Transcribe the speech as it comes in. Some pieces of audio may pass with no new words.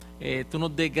tú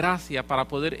nos des gracia para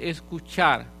poder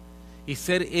escuchar y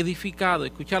ser edificados,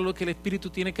 escuchar lo que el Espíritu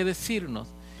tiene que decirnos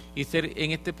y ser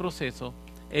en este proceso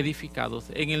edificados.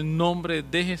 En el nombre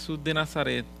de Jesús de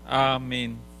Nazaret.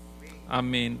 Amén.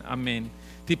 Amén. Amén.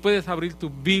 Si puedes abrir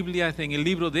tus Biblias en el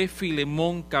libro de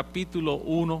Filemón capítulo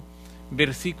 1,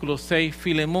 versículo 6.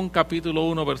 Filemón capítulo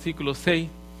 1, versículo 6.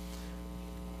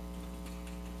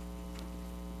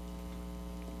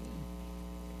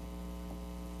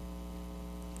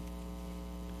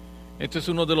 Esto es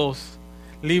uno de los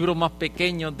libros más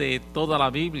pequeños de toda la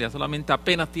Biblia. Solamente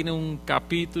apenas tiene un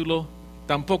capítulo.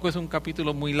 Tampoco es un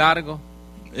capítulo muy largo.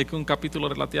 Es un capítulo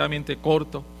relativamente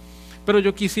corto. Pero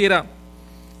yo quisiera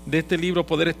de este libro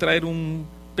poder extraer un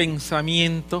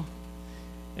pensamiento.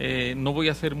 No voy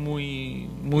a ser muy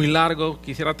largo.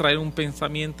 Quisiera traer un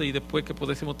pensamiento y después que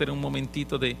pudiésemos tener un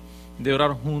momentito de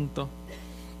orar juntos.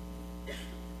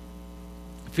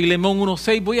 Filemón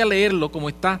 1:6. Voy a leerlo como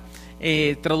está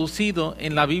traducido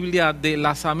en la Biblia de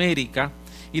las Américas,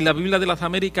 y la Biblia de las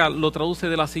Américas lo traduce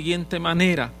de la siguiente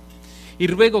manera: y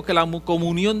ruego que la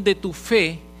comunión de tu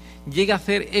fe llegue a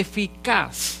ser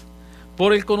eficaz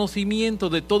por el conocimiento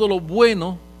de todo lo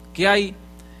bueno que hay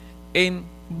en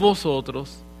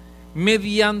vosotros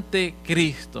mediante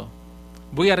Cristo.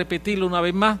 Voy a repetirlo una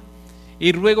vez más: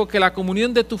 y ruego que la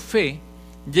comunión de tu fe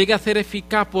llegue a ser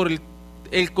eficaz por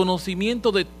el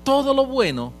conocimiento de todo lo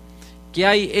bueno que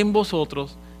hay en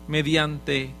vosotros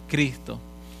mediante Cristo.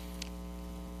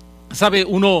 ¿Sabe?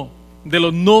 Uno de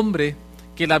los nombres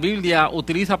que la Biblia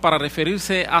utiliza para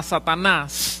referirse a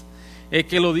Satanás es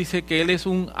que lo dice que él es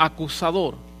un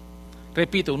acusador.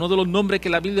 Repito, uno de los nombres que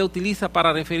la Biblia utiliza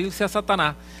para referirse a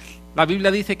Satanás, la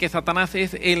Biblia dice que Satanás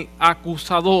es el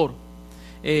acusador.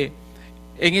 En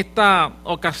esta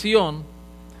ocasión,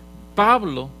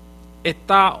 Pablo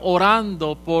está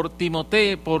orando por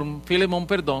Filemón,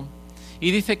 y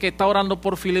dice que está orando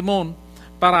por Filemón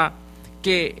para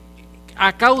que,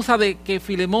 a causa de que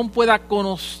Filemón pueda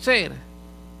conocer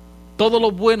todo lo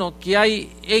bueno que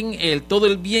hay en él, todo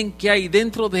el bien que hay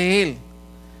dentro de él.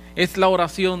 Es la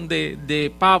oración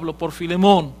de Pablo por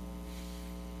Filemón.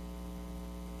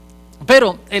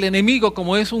 Pero el enemigo,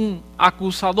 como es un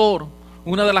acusador,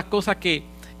 una de las cosas que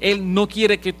él no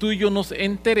quiere que tú y yo nos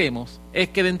enteremos es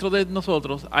que dentro de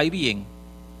nosotros hay bien.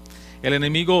 El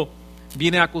enemigo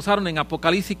viene a acusarnos. En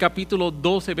Apocalipsis capítulo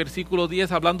 12, versículo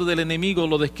 10, hablando del enemigo,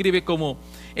 lo describe como: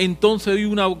 entonces oí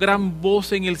una gran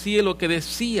voz en el cielo que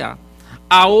decía: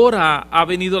 ahora ha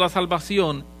venido la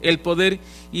salvación, el poder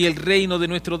y el reino de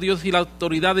nuestro Dios y la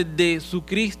autoridad de su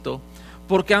Cristo,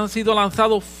 porque han sido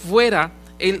lanzados fuera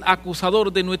el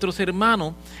acusador de nuestros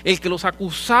hermanos, el que los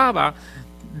acusaba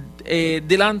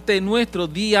delante nuestro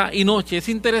día y noche. Es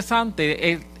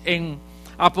interesante, en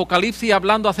Apocalipsis,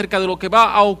 hablando acerca de lo que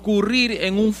va a ocurrir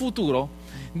en un futuro,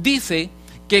 dice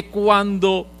que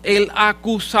cuando el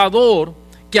acusador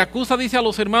que acusa, dice, a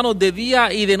los hermanos de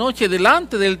día y de noche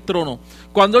delante del trono,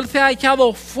 cuando él se ha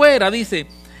echado fuera, dice,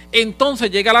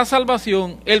 entonces llega la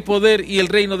salvación, el poder y el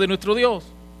reino de nuestro Dios.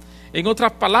 En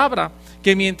otras palabras,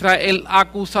 que mientras el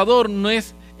acusador no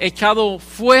es echado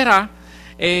fuera,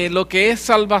 lo que es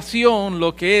salvación,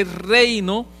 lo que es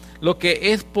reino, lo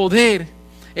que es poder,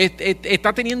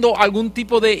 está teniendo algún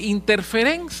tipo de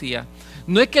interferencia.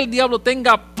 No es que el diablo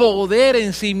tenga poder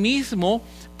en sí mismo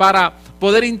para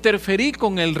poder interferir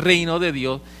con el reino de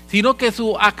Dios, sino que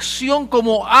su acción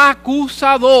como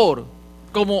acusador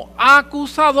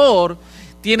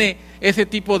tiene ese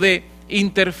tipo de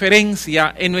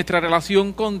interferencia en nuestra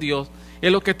relación con Dios.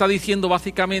 Es lo que está diciendo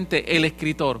básicamente el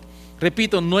escritor.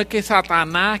 Repito, no es que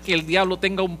Satanás, que el diablo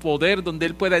tenga un poder donde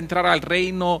él pueda entrar al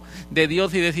reino de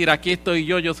Dios y decir: aquí estoy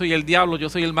yo soy el diablo, yo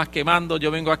soy el más que mando,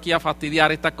 yo vengo aquí a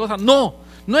fastidiar estas cosas. No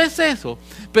es eso.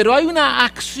 Pero hay una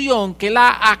acción, que es la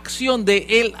acción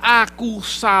del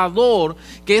acusador,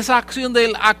 que esa acción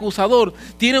del acusador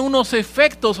tiene unos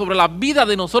efectos sobre la vida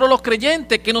de nosotros los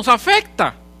creyentes que nos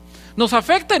afecta. Nos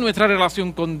afecta en nuestra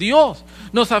relación con Dios,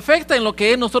 nos afecta en lo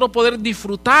que es nosotros poder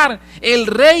disfrutar el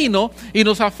reino, y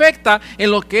nos afecta en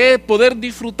lo que es poder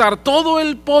disfrutar todo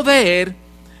el poder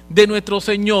de nuestro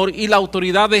Señor y la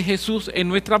autoridad de Jesús en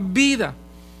nuestras vidas.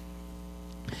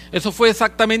 Eso fue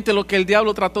exactamente lo que el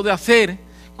diablo trató de hacer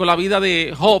con la vida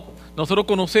de Job. Nosotros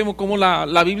conocemos cómo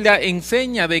la Biblia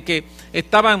enseña de que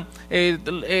estaban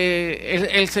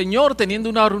el Señor teniendo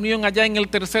una reunión allá en el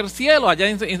tercer cielo, allá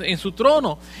en su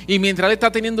trono. Y mientras él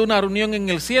está teniendo una reunión en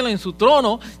el cielo, en su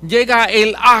trono, llega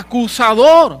el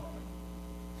acusador.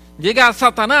 Llega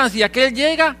Satanás, y aquel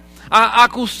llega a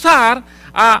acusar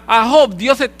a Job,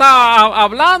 Dios está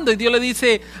hablando y Dios le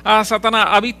dice a Satanás,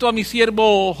 ¿ha visto a mi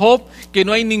siervo Job, que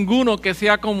no hay ninguno que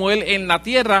sea como él en la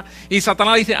tierra? Y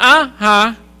Satanás dice,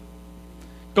 ajá,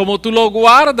 como tú lo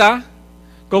guardas,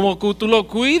 como tú lo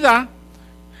cuidas,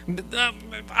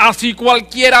 así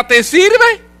cualquiera te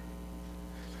sirve.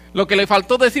 Lo que le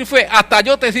faltó decir fue, hasta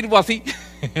yo te sirvo así.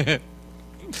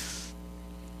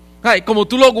 Ay, como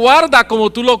tú lo guardas,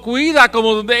 como tú lo cuidas,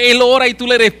 como él ora y tú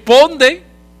le respondes.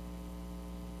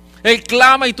 Él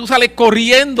clama y tú sales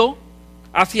corriendo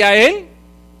hacia él.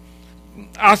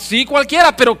 Así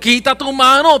cualquiera, pero quita tu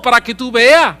mano para que tú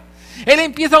veas. Él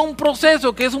empieza un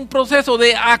proceso que es un proceso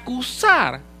de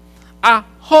acusar a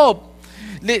Job.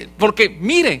 Porque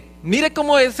mire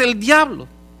cómo es el diablo.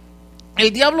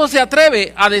 El diablo se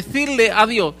atreve a decirle a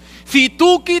Dios, si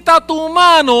tú quitas tu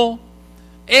mano,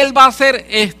 él va a hacer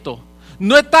esto.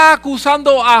 No está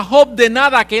acusando a Job de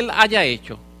nada que él haya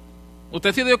hecho.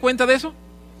 ¿Usted se dio cuenta de eso?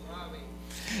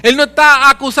 Él no está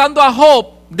acusando a Job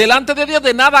delante de Dios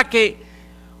de nada que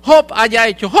Job haya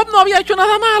hecho. Job no había hecho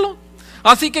nada malo.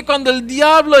 Así que cuando el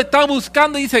diablo está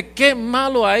buscando y dice, ¿qué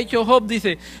malo ha hecho Job?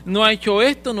 Dice, no ha hecho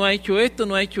esto, no ha hecho esto,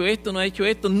 no ha hecho esto, no ha hecho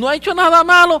esto, no ha hecho nada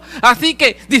malo. Así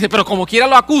que dice, pero como quiera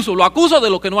lo acuso de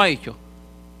lo que no ha hecho.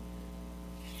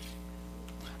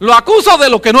 Lo acuso de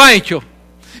lo que no ha hecho.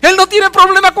 Él no tiene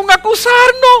problema con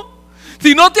acusarnos.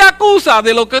 Si no te acusa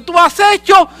de lo que tú has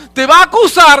hecho, te va a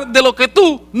acusar de lo que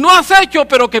tú no has hecho,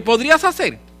 pero que podrías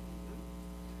hacer.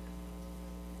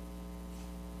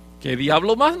 ¿Qué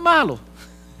diablo más malo?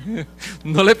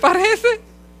 ¿No le parece?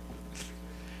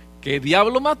 ¿Qué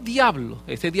diablo más diablo?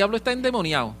 Ese diablo está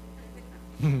endemoniado.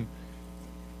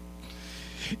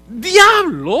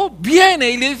 Diablo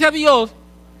viene y le dice a Dios,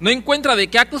 no encuentra de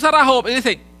qué acusar a Job, y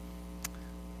dice,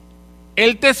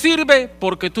 él te sirve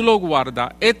porque tú lo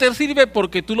guardas, él te sirve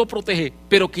porque tú lo proteges,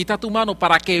 pero quita tu mano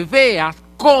para que veas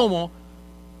cómo. O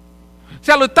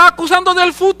sea, lo está acusando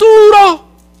del futuro,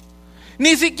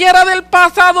 ni siquiera del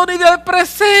pasado ni del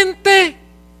presente.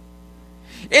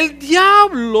 El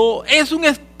diablo es un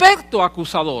experto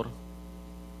acusador.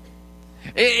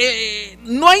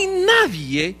 No hay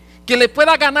nadie que le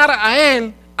pueda ganar a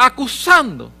él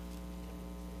acusando.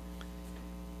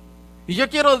 Y yo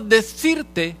quiero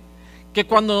decirte que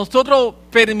cuando nosotros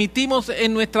permitimos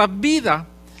en nuestras vidas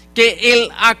que el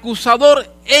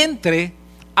acusador entre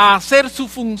a hacer su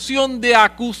función de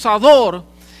acusador,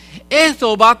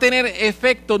 eso va a tener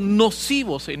efectos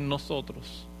nocivos en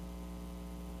nosotros.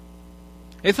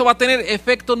 Eso va a tener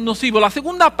efectos nocivos. La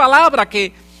segunda palabra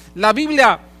que la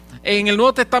Biblia en el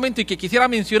Nuevo Testamento y que quisiera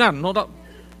mencionar,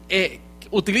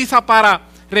 utiliza para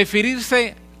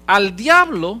referirse al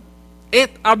diablo es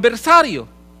adversario.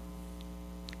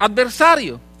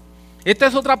 Adversario. Esta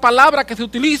es otra palabra que se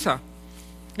utiliza.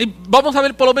 Y vamos a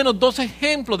ver por lo menos dos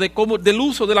ejemplos del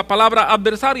uso de la palabra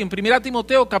adversario. En 1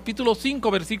 Timoteo capítulo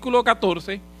 5 versículo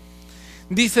 14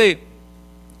 dice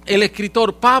el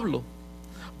escritor Pablo: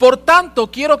 por tanto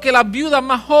quiero que las viudas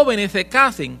más jóvenes se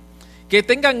casen, que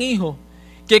tengan hijos,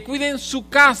 que cuiden su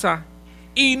casa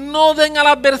y no den al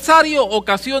adversario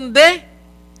ocasión de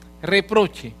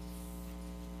reproche.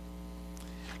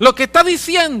 Lo que está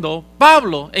diciendo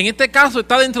Pablo, en este caso,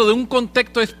 está dentro de un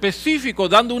contexto específico,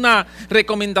 dando una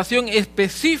recomendación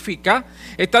específica.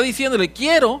 Está diciéndole,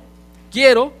 quiero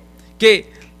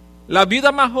que las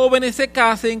viudas más jóvenes se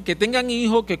casen, que tengan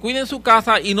hijos, que cuiden su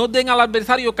casa y no den al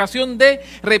adversario ocasión de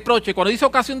reproche. Cuando dice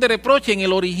ocasión de reproche, en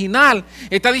el original,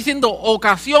 está diciendo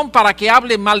ocasión para que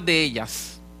hable mal de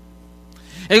ellas.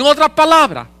 En otras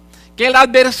palabras, que el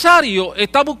adversario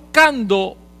está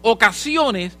buscando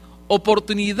ocasiones,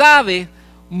 oportunidades,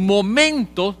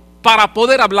 momentos para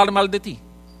poder hablar mal de ti.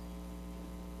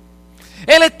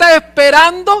 Él está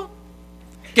esperando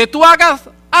que tú hagas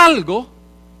algo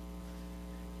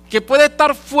que puede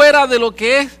estar fuera de lo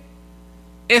que es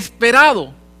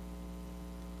esperado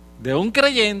de un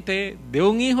creyente, de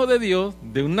un hijo de Dios,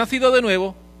 de un nacido de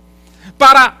nuevo,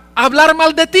 para hablar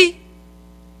mal de ti.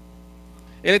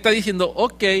 Él está diciendo,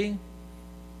 ok.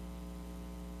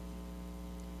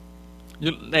 Yo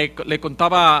le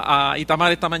contaba a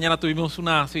Itamar esta mañana, tuvimos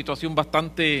una situación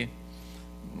bastante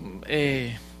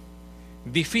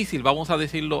difícil, vamos a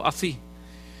decirlo así.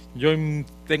 Yo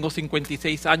tengo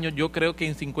 56 años, yo creo que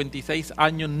en 56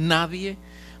 años nadie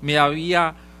me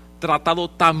había tratado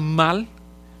tan mal,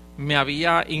 me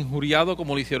había injuriado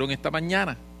como lo hicieron esta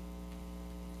mañana.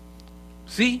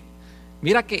 Sí,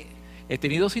 mira que he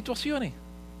tenido situaciones,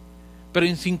 pero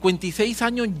en 56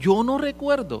 años yo no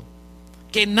recuerdo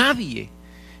que nadie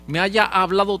me haya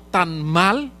hablado tan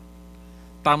mal,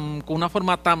 con una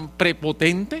forma tan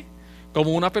prepotente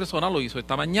como una persona lo hizo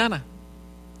esta mañana.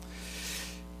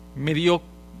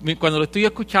 cuando lo estoy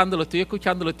escuchando, lo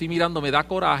estoy mirando, me da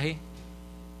coraje,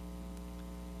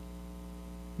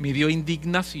 me dio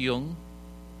indignación,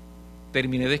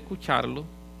 terminé de escucharlo,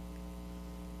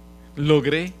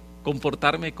 logré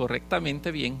comportarme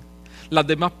correctamente bien. Las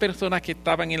demás personas que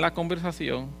estaban en la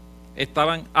conversación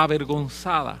estaban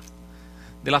avergonzadas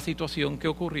de la situación que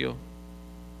ocurrió.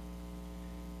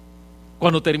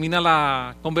 Cuando termina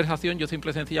la conversación, yo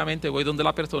simple y sencillamente voy donde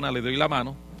la persona, le doy la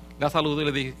mano, la saludo y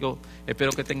le digo,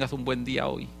 espero que tengas un buen día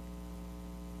hoy.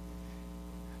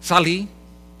 Salí,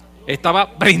 estaba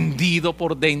prendido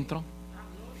por dentro,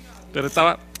 pero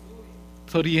estaba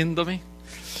sonriéndome.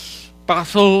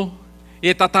 Pasó, y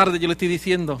esta tarde yo le estoy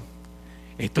diciendo,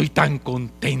 estoy tan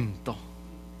contento.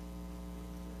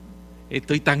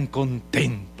 Estoy tan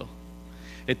contento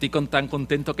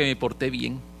que me porté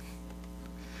bien.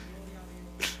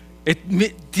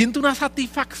 Siento una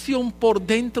satisfacción por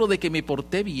dentro de que me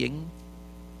porté bien.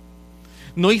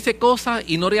 No hice cosas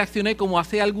y no reaccioné como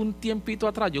hace algún tiempito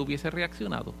atrás yo hubiese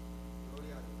reaccionado.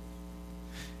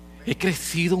 He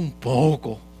crecido un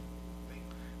poco.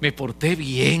 Me porté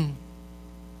bien.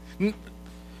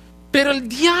 Pero el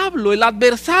diablo, el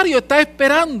adversario, está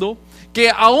esperando que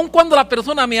aun cuando la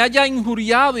persona me haya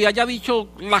injuriado y haya dicho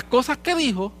las cosas que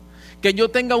dijo, que yo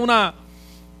tenga una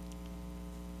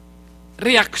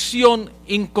reacción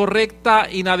incorrecta,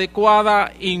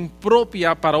 inadecuada,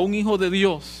 impropia para un hijo de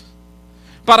Dios,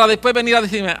 para después venir a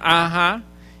decirme, ajá,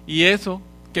 y eso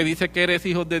que dice que eres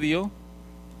hijo de Dios,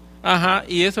 ajá,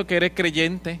 y eso que eres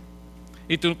creyente,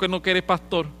 y tú que no eres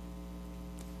pastor.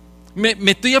 Me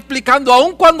estoy explicando,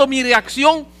 aun cuando mi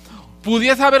reacción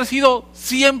pudiese haber sido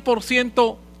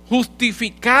 100%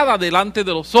 justificada delante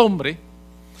de los hombres,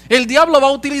 el diablo va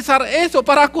a utilizar eso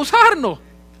para acusarnos.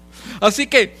 Así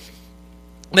que,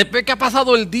 después que ha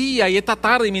pasado el día y esta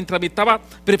tarde, y mientras me estaba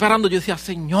preparando, yo decía,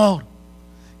 Señor,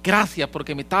 gracias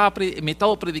porque me he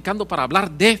estado predicando para hablar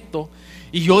de esto,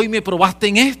 y hoy me probaste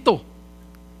en esto.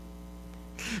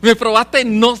 Me probaste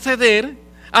en no ceder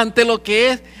ante lo que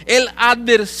es el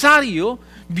adversario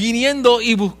viniendo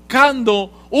y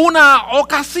buscando una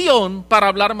ocasión para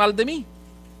hablar mal de mí.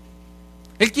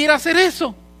 Él quiere hacer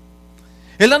eso.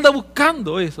 Él anda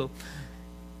buscando eso.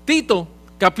 Tito,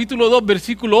 capítulo 2,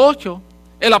 versículo 8,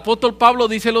 el apóstol Pablo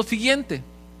dice lo siguiente: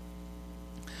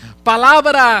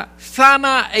 palabra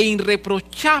sana e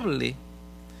irreprochable,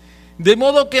 de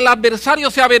modo que el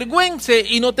adversario se avergüence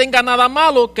y no tenga nada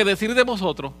malo que decir de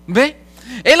vosotros. ¿Ve?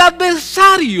 El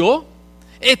adversario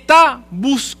está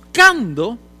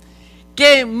buscando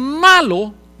qué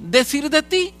malo decir de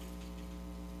ti.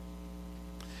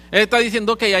 Él está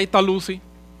diciendo que ahí está Lucy.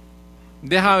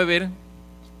 Déjame ver.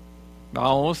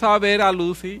 Vamos a ver a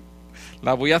Lucy.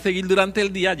 La voy a seguir durante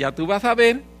el día. Ya tú vas a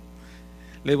ver.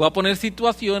 Le voy a poner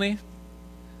situaciones.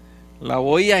 La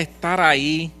voy a estar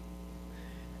ahí.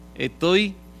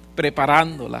 Estoy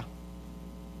preparándola.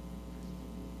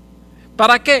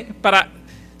 ¿Para qué? Para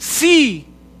si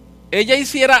ella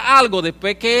hiciera algo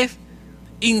después que es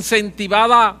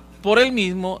incentivada por él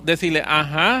mismo, decirle,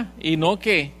 ajá, y no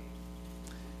qué.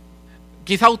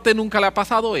 Quizá a usted nunca le ha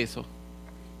pasado eso.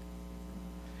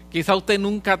 Quizá usted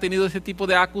nunca ha tenido ese tipo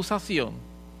de acusación.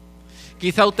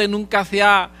 Quizá usted nunca se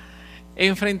ha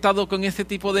enfrentado con ese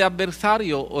tipo de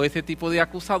adversario o ese tipo de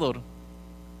acusador.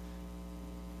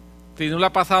 Si no le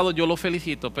ha pasado, yo lo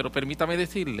felicito, pero permítame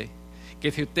decirle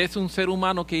que si usted es un ser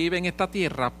humano que vive en esta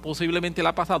tierra, posiblemente le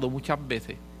ha pasado muchas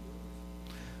veces.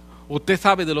 Usted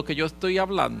sabe de lo que yo estoy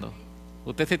hablando.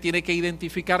 Usted se tiene que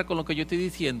identificar con lo que yo estoy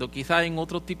diciendo, quizás en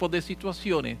otros tipos de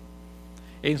situaciones,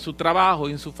 en su trabajo,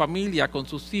 en su familia, con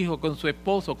sus hijos, con su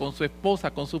esposo, con su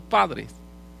esposa, con sus padres,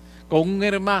 con un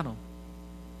hermano,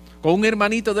 con un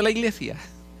hermanito de la iglesia.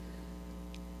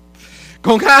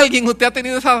 Con alguien usted ha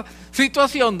tenido esa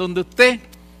situación donde usted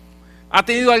ha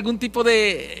tenido algún tipo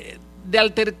de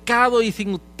altercado y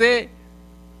sin usted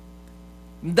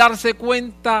darse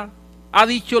cuenta ha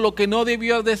dicho lo que no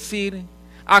debió decir,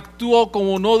 actuó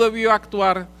como no debió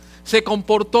actuar, se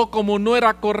comportó como no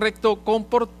era correcto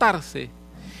comportarse,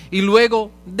 y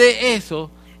luego de eso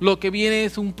lo que viene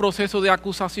es un proceso de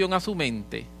acusación a su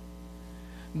mente,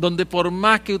 donde por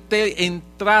más que usted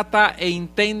trata e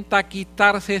intenta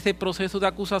quitarse ese proceso de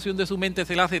acusación de su mente,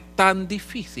 se le hace tan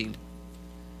difícil.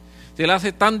 Se le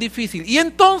hace tan difícil. Y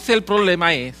entonces el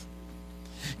problema es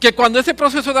que cuando ese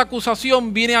proceso de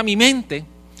acusación viene a mi mente,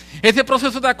 ese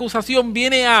proceso de acusación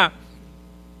viene a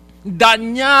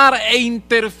dañar e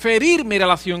interferir mi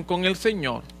relación con el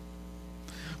Señor.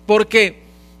 Porque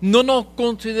no nos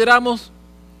consideramos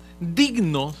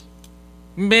dignos,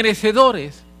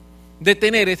 merecedores de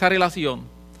tener esa relación.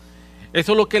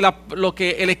 Eso es lo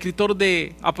que el escritor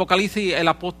de Apocalipsis, el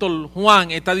apóstol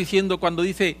Juan, está diciendo cuando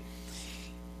dice: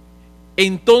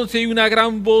 entonces hay una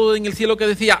gran voz en el cielo que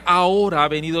decía: ahora ha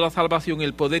venido la salvación,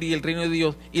 el poder y el reino de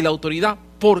Dios y la autoridad,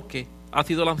 porque ha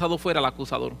sido lanzado fuera el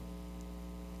acusador.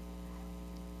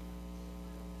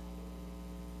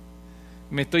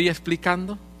 ¿Me estoy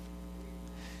explicando?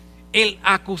 El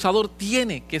acusador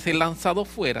tiene que ser lanzado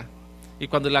fuera. Y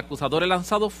cuando el acusador es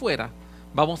lanzado fuera,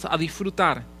 vamos a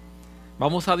disfrutar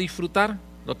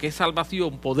lo que es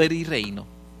salvación, poder y reino.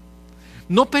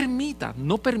 No permitas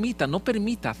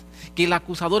que el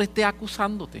acusador esté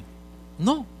acusándote.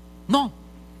 No.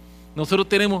 Nosotros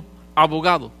tenemos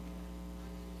abogado.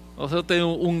 Nosotros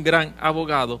tenemos un gran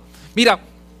abogado. Mira,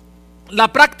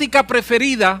 la práctica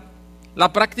preferida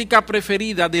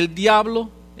del diablo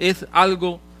es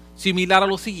algo similar a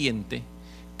lo siguiente.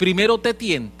 Primero te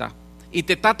tienta y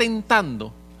te está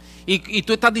tentando. Y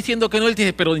tú estás diciendo que no, él te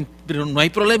dice, pero no hay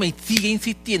problema, y sigue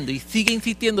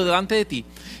insistiendo delante de ti.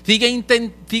 Sigue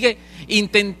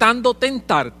intentando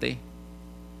tentarte.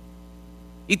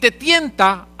 Y te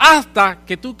tienta hasta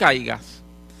que tú caigas.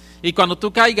 Y cuando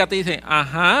tú caigas te dice: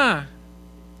 ajá,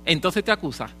 entonces te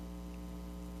acusa.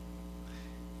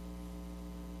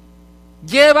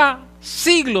 Lleva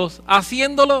siglos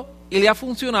haciéndolo y le ha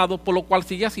funcionado, por lo cual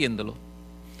sigue haciéndolo.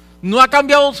 No ha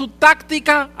cambiado su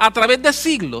táctica a través de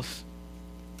siglos.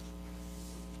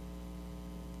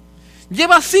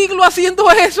 Lleva siglos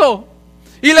haciendo eso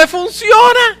y le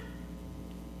funciona.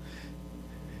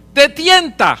 Te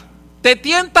tienta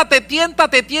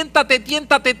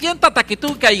hasta que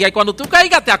tú caigas. Y cuando tú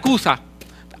caigas te acusa.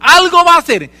 Algo va a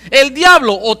hacer. El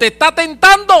diablo o te está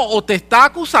tentando o te está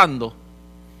acusando.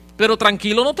 Pero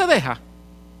tranquilo, no te deja.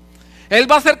 Él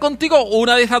va a hacer contigo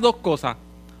una de esas dos cosas.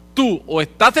 Tú o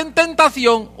estás en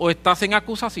tentación o estás en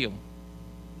acusación.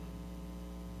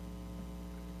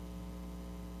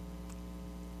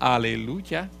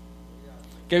 Aleluya.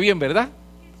 Qué bien, ¿verdad?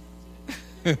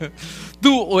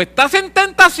 Tú o estás en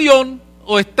tentación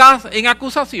o estás en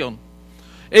acusación.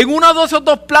 En uno de esos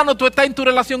dos planos tú estás en tu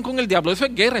relación con el diablo. Eso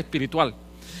es guerra espiritual.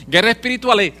 Guerra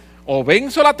espiritual es: o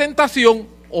venzo la tentación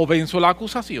o venzo la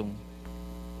acusación.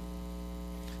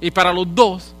 Y para los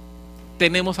dos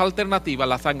tenemos alternativa: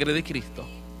 la sangre de Cristo.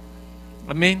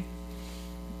 Amén.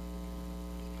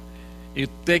 Y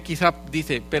usted quizás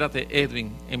dice: espérate,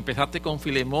 Edwin, empezaste con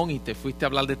Filemón y te fuiste a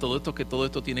hablar de todo esto, que todo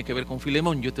esto tiene que ver con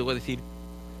Filemón. Yo te voy a decir: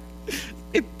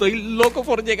 estoy loco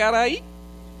por llegar ahí.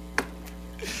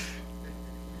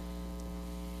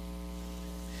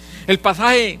 El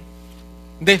pasaje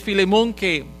de Filemón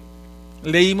que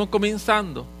leímos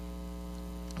comenzando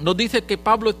nos dice que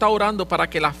Pablo está orando para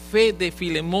que la fe de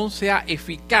Filemón sea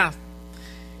eficaz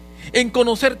en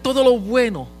conocer todo lo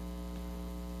bueno,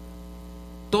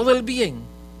 todo el bien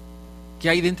que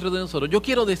hay dentro de nosotros. Yo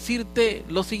quiero decirte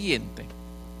lo siguiente: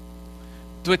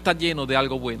 tú estás lleno de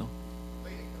algo bueno.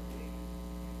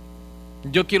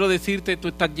 Yo quiero decirte, tú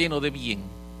estás lleno de bien.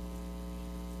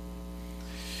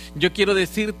 Yo quiero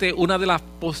decirte, una de las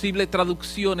posibles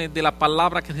traducciones de la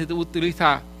palabra que se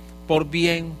utiliza por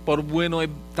bien, por bueno, es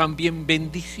también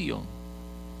bendición.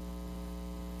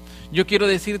 Yo quiero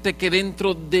decirte que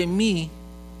dentro de mí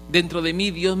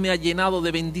Dios me ha llenado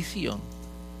de bendición.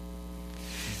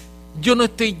 Yo no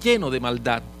estoy lleno de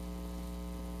maldad.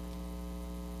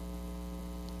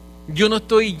 Yo no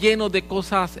estoy lleno de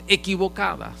cosas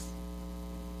equivocadas.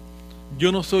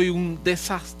 Yo no soy un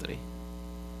desastre.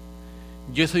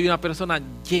 Yo soy una persona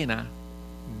llena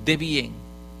de bien.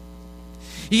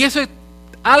 Y eso es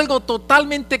algo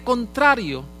totalmente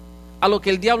contrario a lo que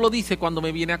el diablo dice cuando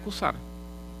me viene a acusar.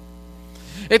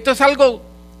 Esto es algo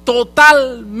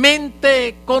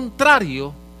totalmente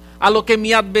contrario a lo que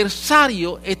mi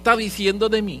adversario está diciendo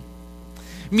de mí.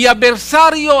 Mi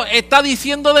adversario está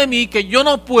diciendo de mí que yo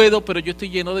no puedo, pero yo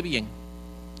estoy lleno de bien.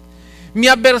 Mi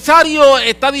adversario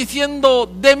está diciendo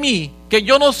de mí que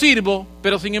yo no sirvo,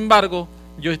 pero sin embargo,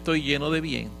 yo estoy lleno de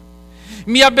bien.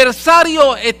 Mi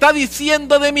adversario está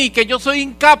diciendo de mí que yo soy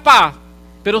incapaz,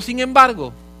 pero sin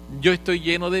embargo, yo estoy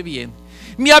lleno de bien.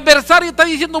 Mi adversario está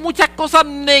diciendo muchas cosas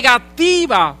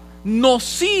negativas,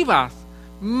 nocivas,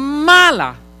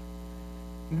 malas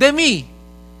de mí,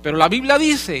 pero la Biblia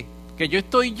dice que yo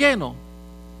estoy lleno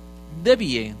de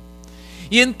bien.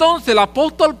 Y entonces el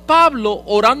apóstol Pablo,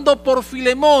 orando por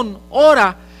Filemón,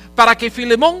 ora para que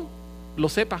Filemón lo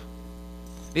sepa.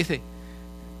 Dice: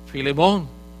 Filemón,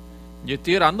 yo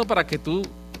estoy orando para que tú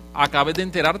acabes de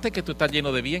enterarte que tú estás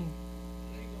lleno de bien.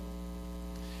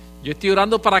 Yo estoy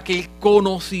orando para que el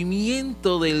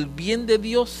conocimiento del bien de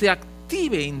Dios se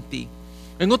active en ti.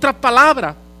 En otras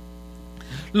palabras,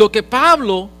 lo que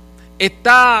Pablo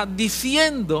está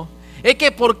diciendo es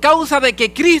que por causa de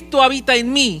que Cristo habita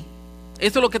en mí,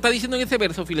 eso es lo que está diciendo en ese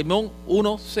verso, Filemón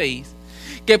 1:6,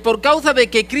 que por causa de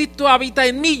que Cristo habita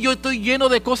en mí, yo estoy lleno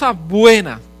de cosas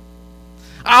buenas.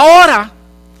 Ahora,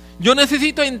 yo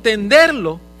necesito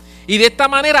entenderlo y de esta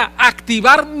manera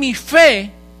activar mi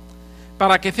fe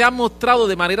para que sea mostrado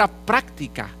de manera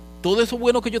práctica. Todo eso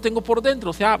bueno que yo tengo por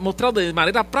dentro sea mostrado de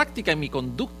manera práctica en mi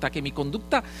conducta, que mi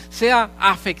conducta sea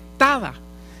afectada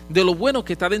de lo bueno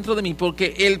que está dentro de mí,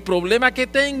 porque el problema que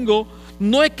tengo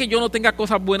no es que yo no tenga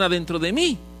cosas buenas dentro de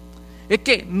mí, es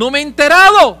que no me he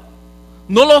enterado,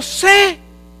 no lo sé.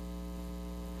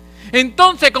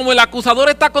 Entonces, como el acusador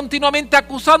está continuamente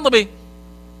acusándome,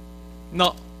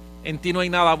 no, en ti no hay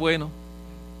nada bueno.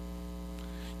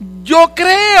 Yo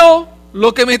creo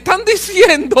lo que me están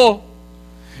diciendo,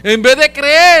 en vez de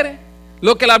creer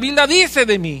lo que la Biblia dice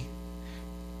de mí.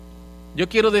 Yo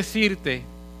quiero decirte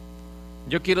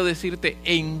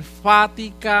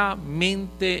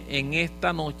enfáticamente en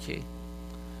esta noche,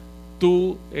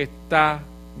 tú estás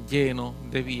lleno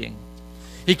de bien.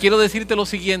 Y quiero decirte lo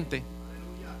siguiente,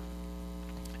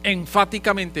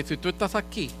 enfáticamente, si tú estás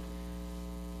aquí,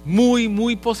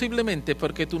 muy posiblemente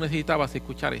porque tú necesitabas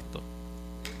escuchar esto.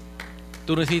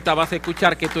 Tú necesitabas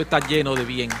escuchar que tú estás lleno de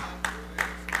bien.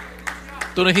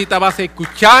 Tú necesitabas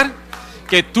escuchar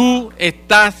que tú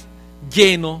estás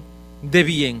lleno de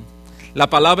bien. La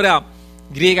palabra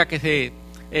griega que se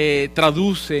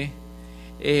traduce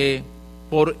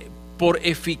por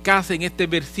eficaz en este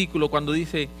versículo, cuando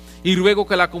dice, y ruego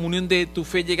que la comunión de tu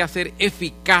fe llegue a ser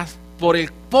eficaz por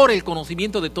el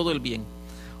conocimiento de todo el bien.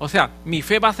 O sea, mi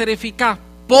fe va a ser eficaz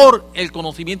por el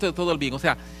conocimiento de todo el bien. O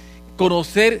sea,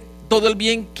 conocer todo el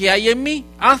bien que hay en mí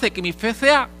hace que mi fe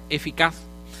sea eficaz.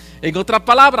 En otras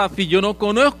palabras, si yo no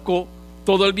conozco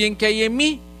todo el bien que hay en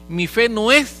mí, mi fe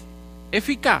no es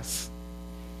eficaz.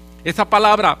 Esa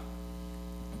palabra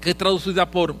que es traducida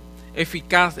por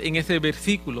eficaz en ese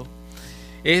versículo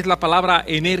es la palabra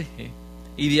energe,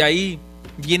 y de ahí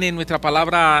viene nuestra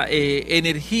palabra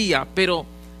energía, pero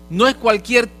no es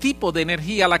cualquier tipo de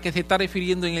energía a la que se está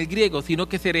refiriendo en el griego, sino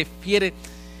que se refiere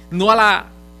no a la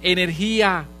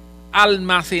energía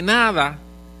almacenada,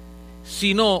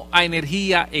 sino a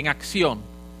energía en acción.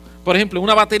 Por ejemplo, en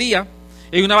una batería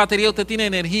usted tiene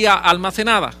energía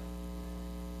almacenada.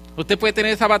 Usted puede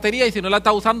tener esa batería y si no la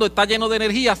está usando está lleno de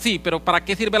energía, sí, pero ¿para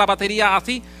qué sirve la batería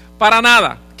así? Para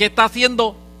nada. ¿Qué está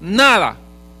haciendo? Nada.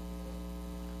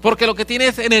 Porque lo que tiene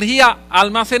es energía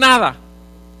almacenada.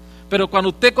 Pero cuando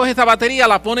usted coge esa batería,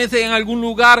 la pone en algún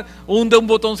lugar, hunde un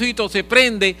botoncito, se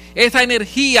prende, esa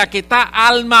energía que está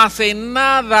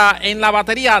almacenada en la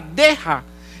batería deja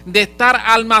de estar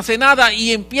almacenada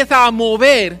y empieza a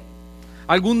mover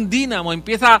algún dínamo,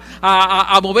 empieza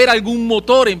a mover algún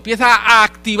motor, empieza a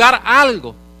activar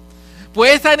algo.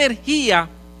 Pues esa energía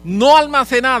no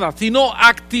almacenada, sino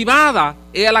activada,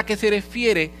 es a la que se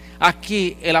refiere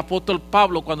aquí el apóstol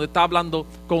Pablo cuando está hablando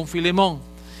con Filemón.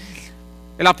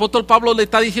 El apóstol Pablo le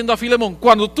está diciendo a Filemón,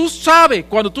 cuando tú sabes,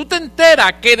 cuando tú te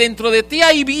enteras que dentro de ti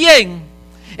hay bien,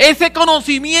 ese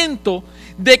conocimiento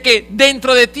de que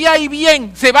dentro de ti hay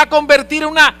bien se va a convertir en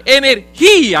una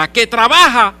energía que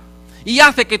trabaja y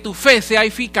hace que tu fe sea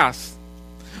eficaz.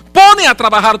 Pone a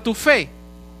trabajar tu fe.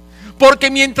 Porque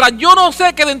mientras yo no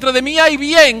sé que dentro de mí hay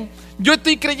bien, yo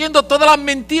estoy creyendo todas las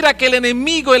mentiras que el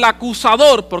enemigo, el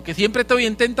acusador, porque siempre estoy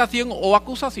en tentación o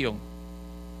acusación.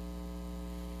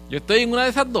 Yo estoy en una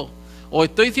de esas dos. O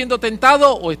estoy siendo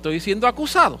tentado o estoy siendo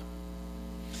acusado.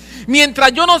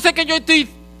 Mientras yo no sé que yo estoy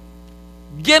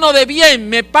lleno de bien,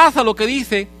 me pasa lo que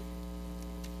dice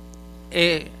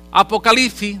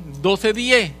Apocalipsis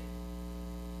 12:10.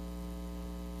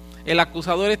 El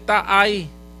acusador está ahí.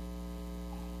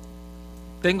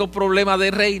 Tengo problemas de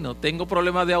reino, tengo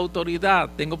problemas de autoridad,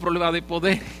 tengo problemas de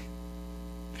poder.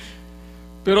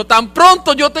 Pero tan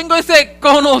pronto yo tengo ese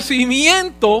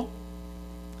conocimiento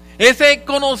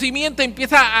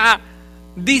empieza a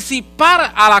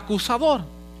disipar al acusador.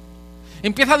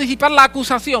 Empieza a disipar la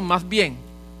acusación más bien.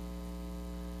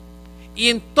 Y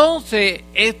entonces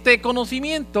este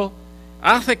conocimiento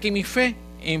hace que mi fe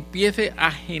empiece a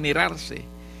generarse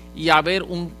y a haber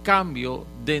un cambio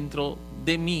dentro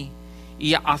de mí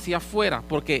y hacia afuera,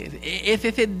 porque es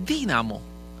ese dínamo.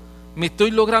 ¿Me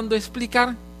estoy logrando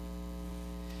explicar?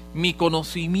 Mi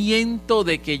conocimiento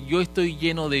de que yo estoy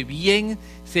lleno de bien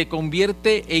se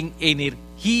convierte en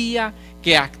energía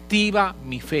que activa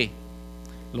mi fe.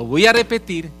 Lo voy a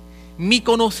repetir. Mi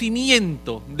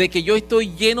conocimiento de que yo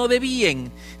estoy lleno de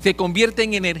bien se convierte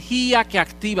en energía que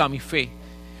activa mi fe.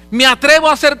 Me atrevo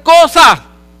a hacer cosas.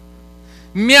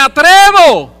 Me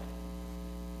atrevo.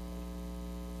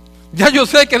 Ya yo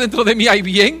sé que dentro de mí hay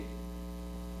bien.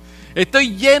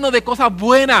 Estoy lleno de cosas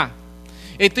buenas.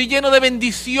 Estoy lleno de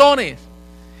bendiciones.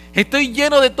 Estoy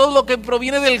lleno de todo lo que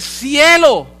proviene del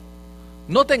cielo.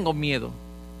 No tengo miedo.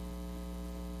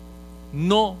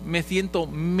 No me siento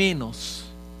menos.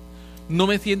 No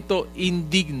me siento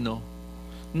indigno.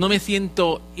 No me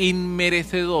siento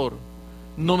inmerecedor.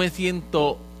 No me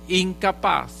siento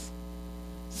incapaz.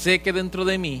 Sé que dentro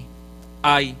de mí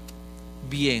hay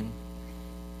bien.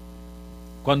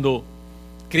 Cuando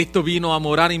Cristo vino a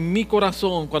morar en mi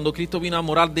corazón, cuando Cristo vino a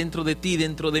morar dentro de ti,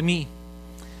 dentro de mí,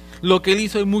 lo que Él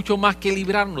hizo es mucho más que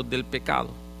librarnos del pecado.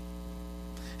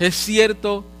 Es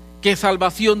cierto que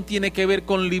salvación tiene que ver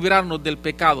con librarnos del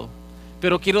pecado,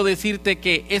 pero quiero decirte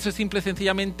que eso es simple y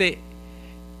sencillamente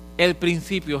el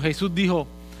principio. Jesús dijo: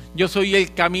 yo soy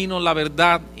el camino, la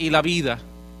verdad y la vida.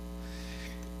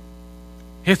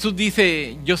 Jesús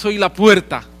dice: yo soy la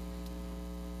puerta.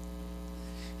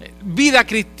 Vida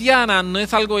cristiana no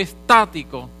es algo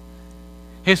estático.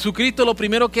 Jesucristo lo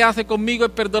primero que hace conmigo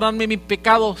es perdonarme mis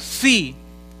pecados, sí,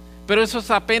 pero eso es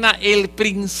apenas el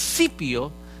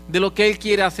principio de lo que Él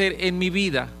quiere hacer en mi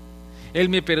vida. Él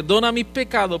me perdona mis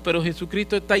pecados, pero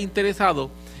Jesucristo está interesado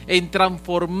en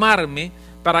transformarme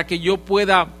para que yo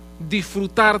pueda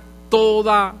disfrutar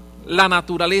toda la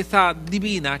naturaleza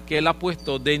divina que Él ha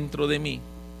puesto dentro de mí.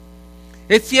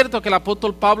 Es cierto que el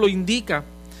apóstol Pablo indica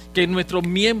que nuestros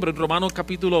miembros, en Romanos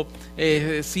capítulo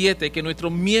 7, que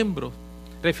nuestros miembros,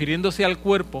 refiriéndose al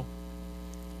cuerpo,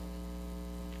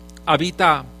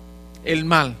 habita el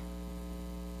mal.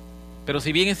 Pero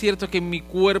si bien es cierto que en mi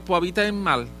cuerpo habita el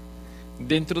mal,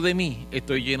 dentro de mí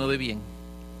estoy lleno de bien.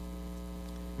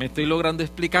 ¿Me estoy logrando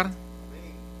explicar?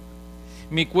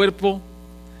 Mi cuerpo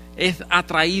es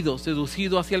atraído,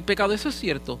 seducido hacia el pecado, eso es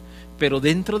cierto, pero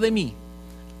dentro de mí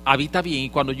habita bien. Y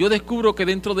cuando yo descubro que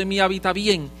dentro de mí habita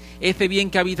bien, ese bien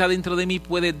que habita dentro de mí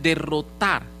puede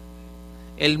derrotar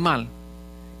el mal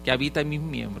que habita en mis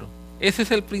miembros. Ese es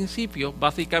el principio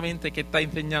básicamente que está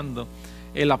enseñando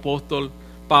el apóstol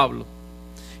Pablo.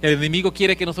 El enemigo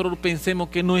quiere que nosotros pensemos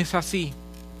que no es así.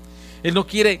 Él no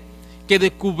quiere que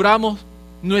descubramos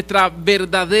nuestra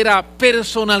verdadera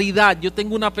personalidad. Yo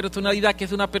tengo una personalidad que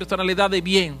es una personalidad de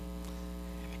bien.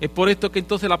 Es por esto que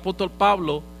entonces el apóstol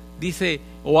Pablo dice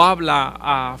o habla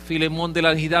a Filemón de la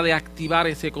necesidad de activar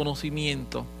ese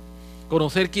conocimiento,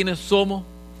 conocer quiénes somos,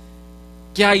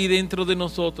 qué hay dentro de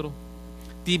nosotros,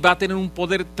 y va a tener un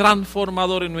poder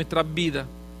transformador en nuestras vidas.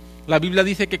 La Biblia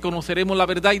dice que conoceremos la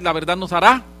verdad y la verdad nos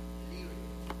hará libre.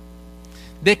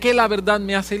 ¿De qué la verdad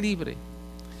me hace libre?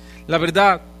 La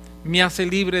verdad me hace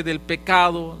libre del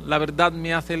pecado, la verdad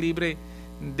me hace libre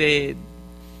de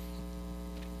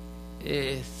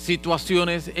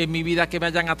situaciones en mi vida que me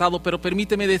hayan atado, pero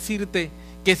permíteme decirte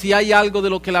que si hay algo de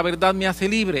lo que la verdad me hace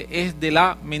libre es de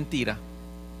la mentira.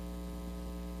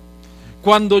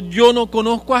 Cuando yo no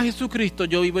conozco a Jesucristo,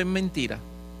 yo vivo en mentira.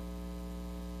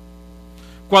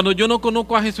 Cuando yo no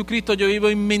conozco a Jesucristo, yo vivo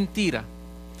en mentira.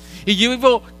 Y yo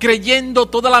vivo creyendo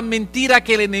todas las mentiras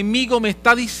que el enemigo me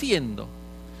está diciendo.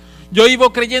 Yo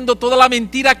vivo creyendo toda la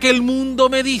mentira que el mundo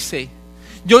me dice.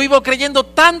 Yo vivo creyendo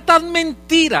tantas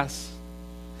mentiras.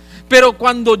 Pero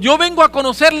cuando yo vengo a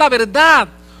conocer la verdad,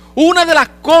 una de las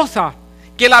cosas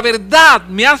que la verdad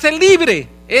me hace libre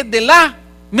es de la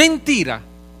mentira.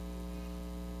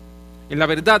 Y la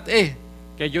verdad es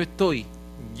que yo estoy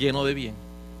lleno de bien.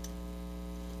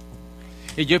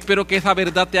 Y yo espero que esa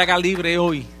verdad te haga libre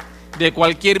hoy de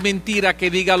cualquier mentira que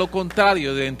diga lo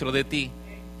contrario dentro de ti.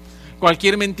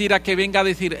 Cualquier mentira que venga a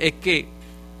decir es que,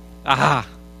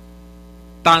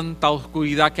 tanta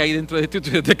oscuridad que hay dentro de ti.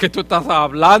 ¿De qué tú estás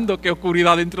hablando? ¿Qué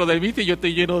oscuridad dentro de mí si yo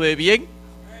estoy lleno de bien?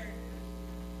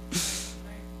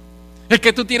 Es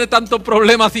que tú tienes tantos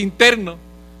problemas internos.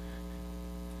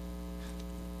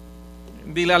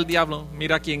 Dile al diablo,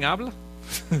 mira quién habla.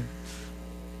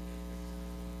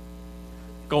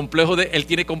 Él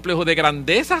tiene complejo de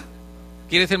grandeza.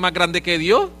 ¿Quiere ser más grande que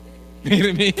Dios?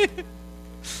 Mire.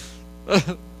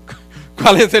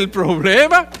 ¿Cuál es el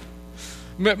problema?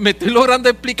 ¿Me estoy logrando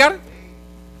explicar?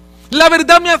 La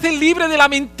verdad me hace libre de la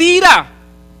mentira.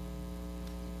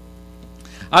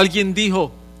 Alguien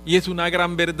dijo, y es una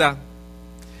gran verdad: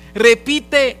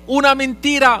 repite una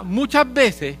mentira muchas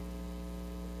veces.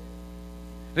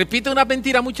 Repite una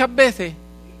mentira muchas veces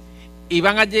y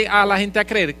van a la gente a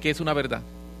creer que es una verdad.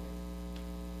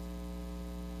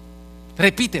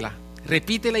 Repítela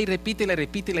y repítela.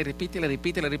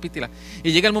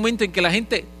 Y llega el momento en que la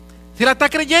gente se la está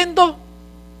creyendo.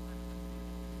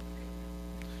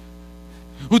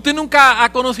 ¿Usted nunca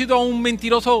ha conocido a un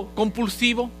mentiroso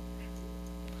compulsivo?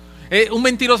 Un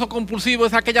mentiroso compulsivo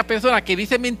es aquella persona que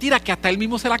dice mentiras que hasta él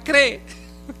mismo se las cree.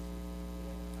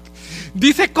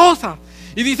 dice cosas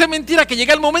y dice mentiras que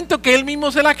llega el momento que él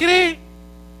mismo se la cree.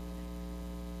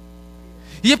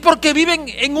 Y es porque viven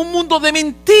en un mundo de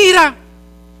mentira.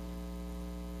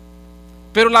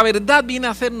 Pero la verdad viene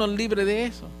a hacernos libres de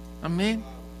eso. Amén.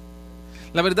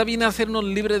 La verdad viene a hacernos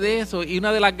libres de eso. Y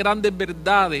una de las grandes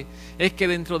verdades es que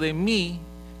dentro de mí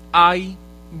hay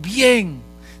bien.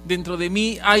 Dentro de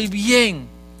mí hay bien.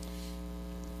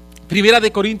 Primera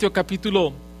de Corintios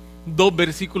capítulo 2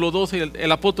 versículo 12.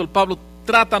 El apóstol Pablo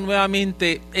trata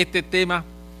nuevamente este tema.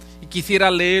 Y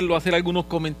quisiera leerlo, hacer algunos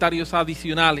comentarios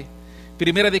adicionales.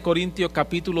 Primera de Corintios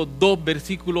capítulo 2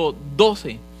 versículo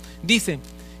 12. Dice: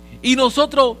 y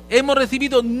nosotros hemos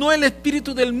recibido no el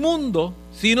espíritu del mundo,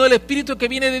 sino el espíritu que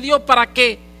viene de Dios, para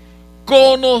que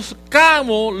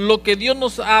conozcamos lo que Dios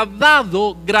nos ha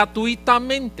dado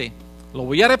gratuitamente. Lo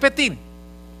voy a repetir.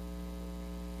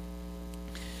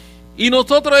 Y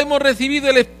nosotros hemos recibido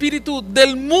el espíritu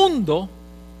del mundo,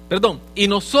 y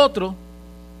nosotros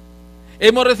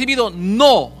hemos recibido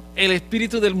no el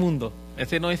espíritu del mundo,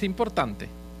 ese no es importante,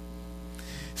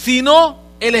 sino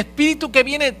el espíritu que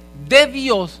viene de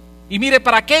Dios. Y mire,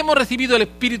 ¿para qué hemos recibido el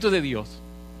Espíritu de Dios?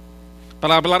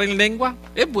 ¿Para hablar en lengua?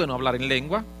 Es bueno hablar en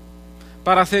lengua.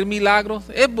 ¿Para hacer milagros?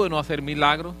 Es bueno hacer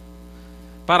milagros.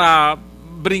 ¿Para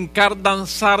brincar,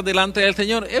 danzar delante del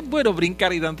Señor? Es bueno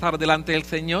brincar y danzar delante del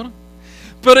Señor.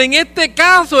 Pero en este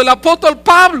caso el apóstol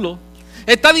Pablo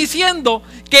está diciendo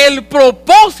que el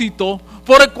propósito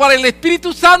por el cual el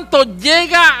Espíritu Santo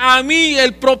llega a mí,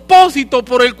 el propósito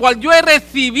por el cual yo he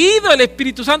recibido el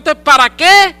Espíritu Santo es para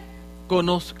que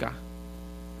conozca.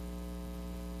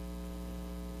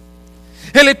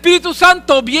 El Espíritu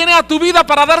Santo viene a tu vida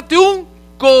para darte un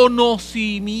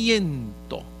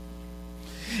conocimiento.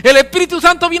 El Espíritu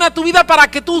Santo viene a tu vida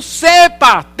para que tú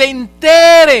sepas, te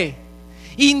enteres,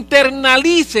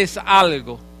 internalices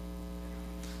algo.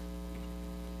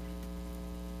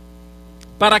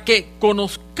 Para que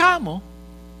conozcamos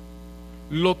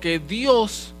lo que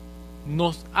Dios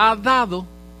nos ha dado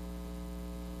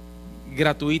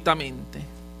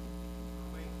gratuitamente.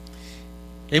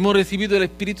 Hemos recibido el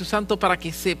Espíritu Santo para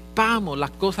que sepamos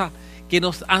las cosas que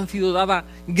nos han sido dadas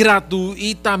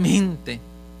gratuitamente.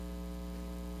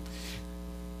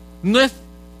 No es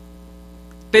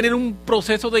tener un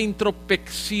proceso de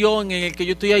introspección en el que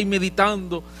yo estoy ahí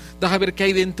meditando, déjame ver qué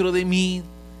hay dentro de mí,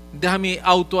 déjame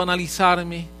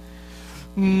autoanalizarme.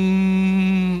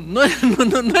 No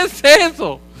es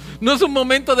eso. No es un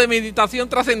momento de meditación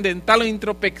trascendental o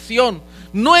introspección.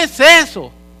 No es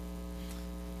eso.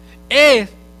 Es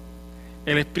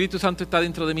el Espíritu Santo está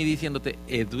dentro de mí diciéndote: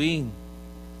 Edwin,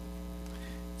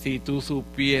 si tú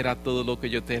supieras todo lo que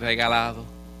yo te he regalado,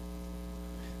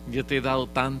 yo te he dado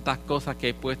tantas cosas que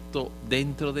he puesto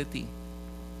dentro de ti.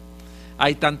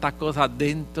 Hay tantas cosas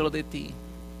dentro de ti.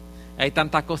 Hay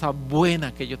tantas cosas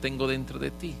buenas que yo tengo dentro de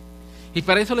ti. Y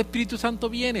para eso el Espíritu Santo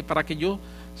viene, para que yo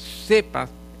sepa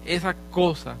esas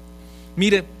cosas.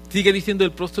 Mire, sigue diciendo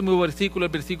el próximo versículo,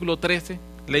 el versículo 13.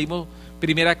 Leímos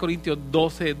 1 Corintios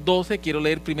 12:12. Quiero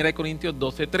leer 1 Corintios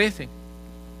 12:13.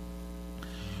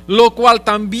 Lo cual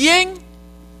también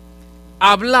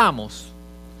hablamos,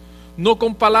 no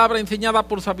con palabra enseñada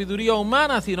por sabiduría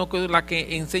humana, sino con la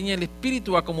que enseña el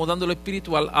Espíritu, acomodando lo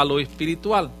espiritual a lo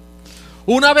espiritual.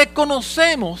 Una vez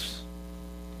conocemos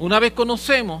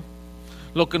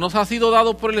lo que nos ha sido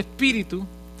dado por el Espíritu,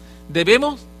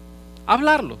 debemos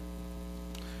hablarlo.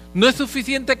 No es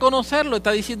suficiente conocerlo,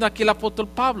 está diciendo aquí el apóstol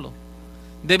Pablo.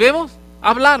 Debemos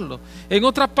hablarlo. En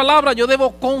otras palabras, yo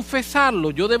debo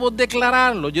confesarlo, yo debo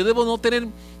declararlo, yo debo no tener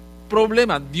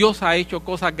problemas. Dios ha hecho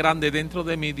cosas grandes dentro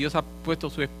de mí, Dios ha puesto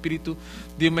su Espíritu,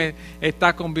 Dios me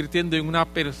está convirtiendo en una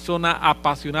persona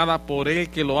apasionada por Él,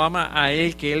 que lo ama a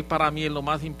Él, que Él para mí es lo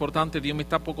más importante. Dios me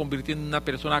está convirtiendo en una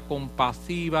persona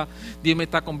compasiva, Dios me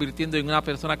está convirtiendo en una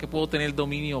persona que puedo tener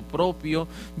dominio propio,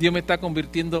 Dios me está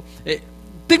convirtiendo...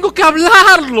 tengo que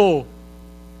hablarlo,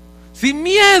 sin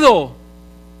miedo,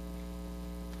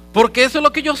 porque eso es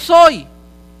lo que yo soy.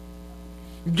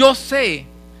 Yo sé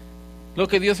lo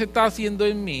que Dios está haciendo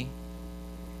en mí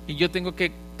y yo tengo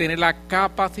que tener la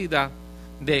capacidad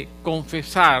de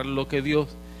confesar lo que Dios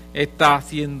está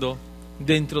haciendo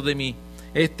dentro de mí.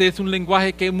 Este es un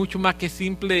lenguaje que es mucho más que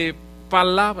simple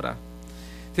palabra.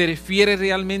 Se refiere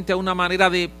realmente a una manera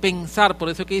de pensar. Por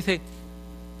eso que dice,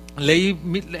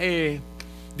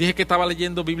 dije que estaba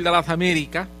leyendo Biblia de las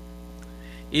Américas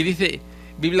y dice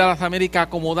Biblia de las Américas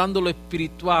acomodando lo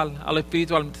espiritual a lo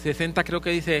espiritual. 60 creo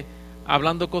que dice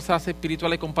hablando cosas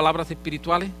espirituales con palabras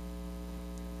espirituales.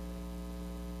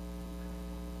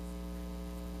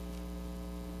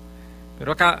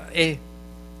 Pero acá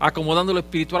acomodando lo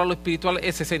espiritual a lo espiritual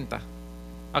es 60.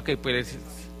 Ok, pues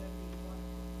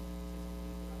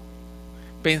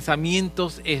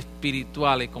pensamientos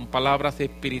espirituales, con palabras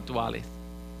espirituales.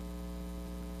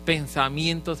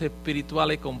 Pensamientos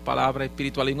espirituales con palabras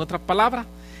espirituales. En otras palabras,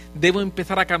 debo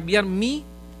empezar a cambiar mis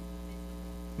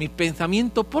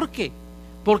pensamientos. ¿Por qué?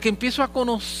 Porque empiezo a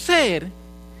conocer.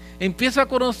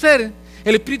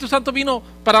 El Espíritu Santo vino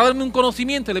para darme un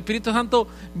conocimiento. El Espíritu Santo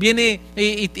viene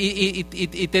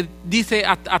y te dice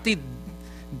a ti: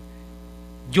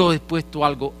 yo he puesto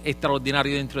algo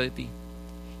extraordinario dentro de ti.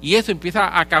 Y eso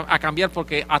empieza a cambiar,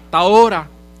 porque hasta ahora,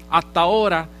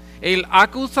 el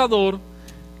acusador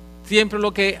siempre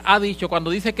lo que ha dicho, cuando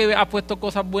dice que ha puesto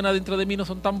cosas buenas dentro de mí, no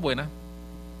son tan buenas.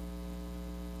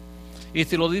 Y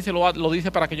si lo dice, lo dice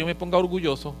para que yo me ponga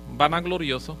orgulloso,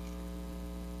 vanaglorioso.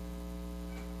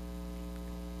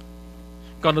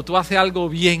 Cuando tú haces algo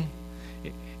bien,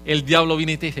 el diablo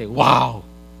viene y te dice: wow,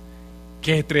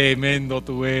 qué tremendo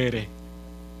tú eres.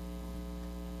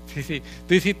 Sí,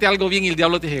 tú hiciste algo bien y el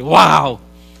diablo te dice: wow,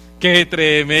 qué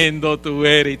tremendo tú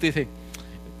eres. Y tú dices: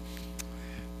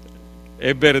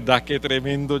 es verdad, qué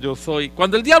tremendo yo soy.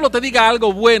 Cuando el diablo te diga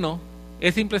algo bueno,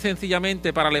 es simple y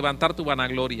sencillamente para levantar tu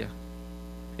vanagloria.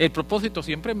 El propósito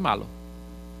siempre es malo.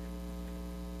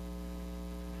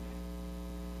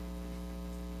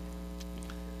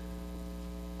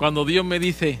 Cuando Dios me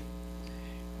dice: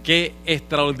 qué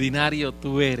extraordinario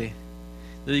tú eres,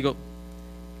 yo digo: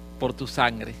 por tu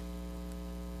sangre,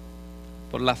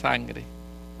 por la sangre,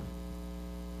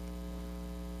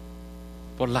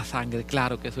 por la sangre.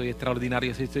 Claro que soy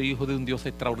extraordinario, si soy hijo de un Dios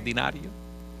extraordinario.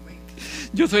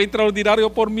 Yo soy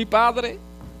extraordinario por mi Padre.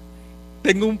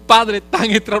 Tengo un Padre tan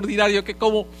extraordinario que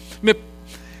como me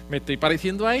estoy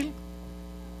pareciendo a Él.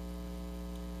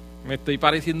 Me estoy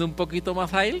pareciendo un poquito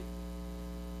más a Él.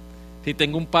 Si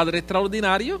tengo un Padre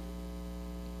extraordinario,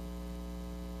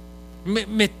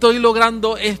 me estoy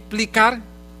logrando explicar.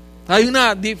 Hay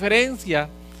una diferencia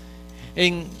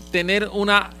en tener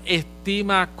una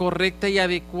estima correcta y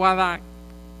adecuada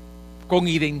con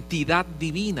identidad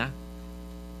divina,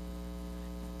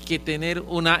 que tener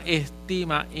una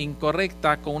estima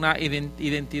incorrecta con una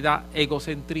identidad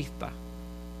egocentrista.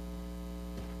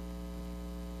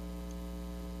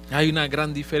 Hay una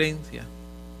gran diferencia.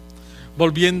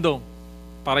 Volviendo,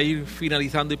 para ir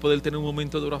finalizando y poder tener un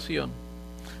momento de oración,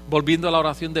 volviendo a la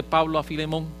oración de Pablo a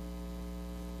Filemón: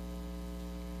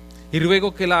 y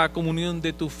ruego que la comunión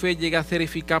de tu fe llegue a ser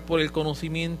eficaz por el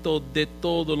conocimiento de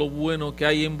todo lo bueno que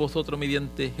hay en vosotros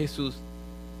mediante Jesús.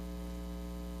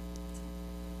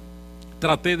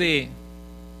 Traté de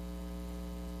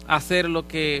hacer lo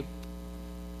que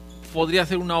podría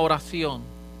ser una oración.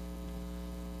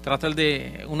 Tratar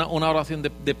de una oración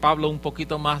de Pablo un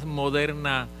poquito más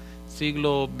moderna,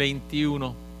 siglo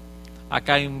XXI,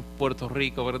 acá en Puerto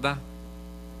Rico, ¿verdad?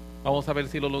 Vamos a ver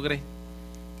si lo logré.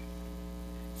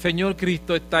 Señor,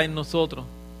 Cristo está en nosotros,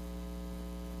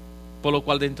 por lo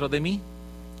cual dentro de mí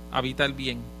habita el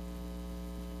bien.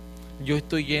 Yo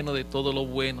estoy lleno de todo lo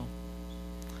bueno.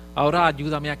 Ahora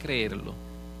ayúdame a creerlo,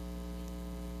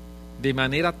 de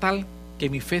manera tal que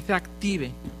mi fe se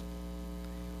active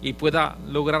y pueda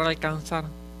lograr alcanzar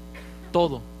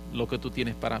todo lo que tú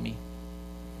tienes para mí.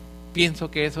 Pienso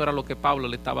que eso era lo que Pablo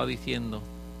le estaba diciendo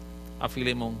a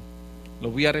Filemón. Lo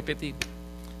voy a repetir.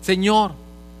 Señor,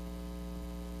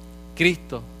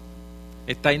 Cristo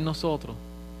está en nosotros,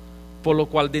 por lo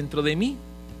cual dentro de mí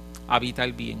habita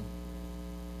el bien.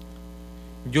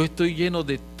 Yo estoy lleno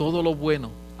de todo lo bueno.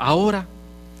 Ahora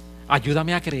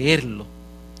ayúdame a creerlo,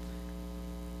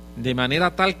 de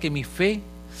manera tal que mi fe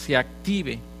se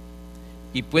active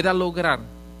y pueda lograr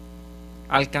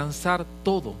alcanzar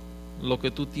todo lo que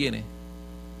tú tienes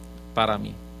para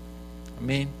mí.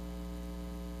 Amén.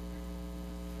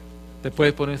 Te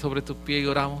puedes poner sobre tus pies y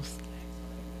oramos.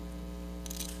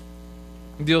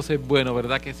 Dios es bueno,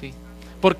 ¿verdad que sí?